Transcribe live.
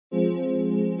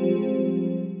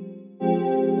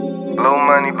Blue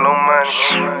money, blue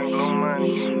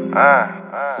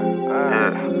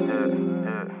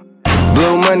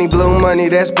money. Blue money,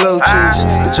 that's blue cheese.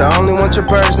 But you only want your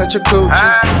purse, not your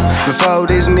coochie. Before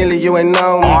this milli, you ain't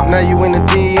know me. Now you in the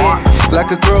DM,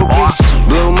 like a groupie.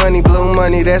 Blue money,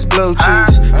 that's blue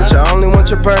cheese. But you only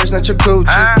want your purse, not your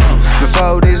coochie.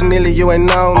 Before this milli, you ain't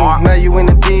know me. Now you in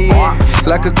the DM,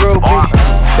 like a groupie.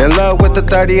 In love with the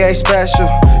 38 special.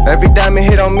 Every diamond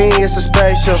hit on me, it's a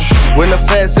spatial. When the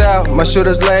feds out, my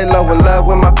shooters lay low. In love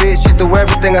with my bitch, she do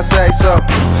everything I say so.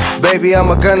 Baby, I'm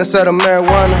a gunner, sell the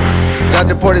marijuana. Got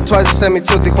deported twice and sent me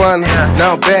to Tijuana.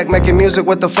 Now I'm back making music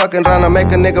with the fucking Rana. Make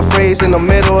a nigga freeze in the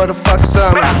middle of the fucking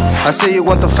summer. I see you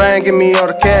want the fame, give me all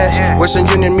the cash. Wishing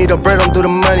you need me the bread, don't do the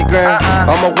money gram.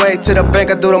 On my way to the bank,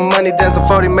 I do the money dance. The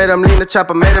 40 made him lean the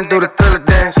chopper, made him do the thriller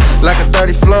dance. Like a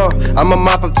 30 floor, I'ma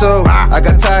mop him too. I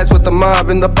got ties with the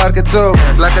mob in the parque too.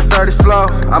 Like a 30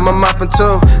 floor, I'ma mop him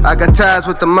too. I got ties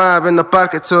with the mob in the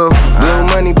parque too. Blue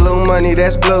money,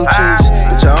 that's blue cheese.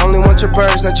 But you only want your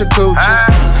purse, not your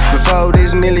coochie. Before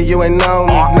this milli, you ain't know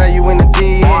me. Now you in the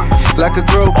DM, like a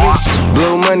groupie.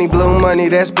 Blue money,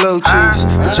 that's blue cheese.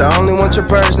 But you only want your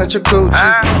purse, not your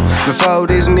coochie. Before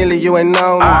this milli, you ain't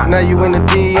know me. Now you in the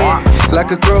DM,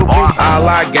 like a groupie. I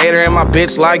like Gator and my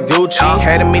bitch like Gucci.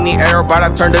 Had a mini arrow, but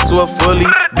I turned it to a fully.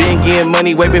 Been getting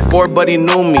money way before buddy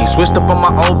knew me. Switched up on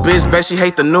my old bitch, bet she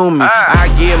hate the new me. I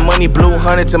get money, blue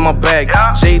hundreds in my bag.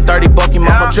 J30 bucky,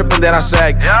 mama trippin' that I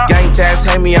sag. Gang tags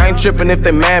hate me, I ain't trippin' if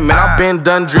they mad, man. I been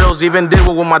done drills, even did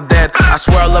one with my dad. I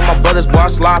swear I love my brothers, boy, I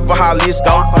slide for Jalisco.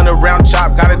 100 round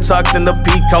chop, got it tucked in the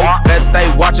Pico. Feds stay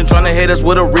watching, tryna hit us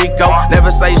with a Rico.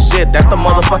 Never say shit, that's the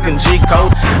motherfucking G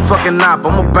code. Fucking op,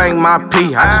 I'ma bang my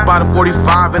P. I just bought a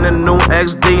 45 and a new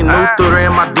XD. New through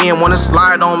in my DM, wanna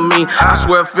slide on me. I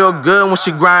swear it feel good when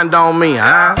she grind on me,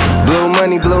 huh? Blue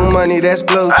money, that's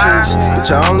blue cheese. But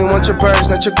you only want your purse,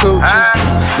 not your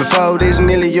coochie. Before this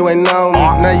milli, you ain't know me.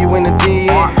 Now you in the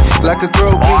DM, like a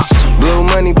groupie. Blue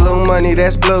money,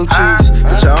 that's blue cheese.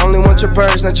 But you only want your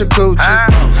purse, not your coochie.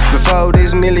 Before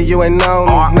this milli, you ain't know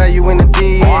me. Now you in the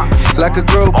DM, like a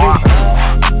groupie.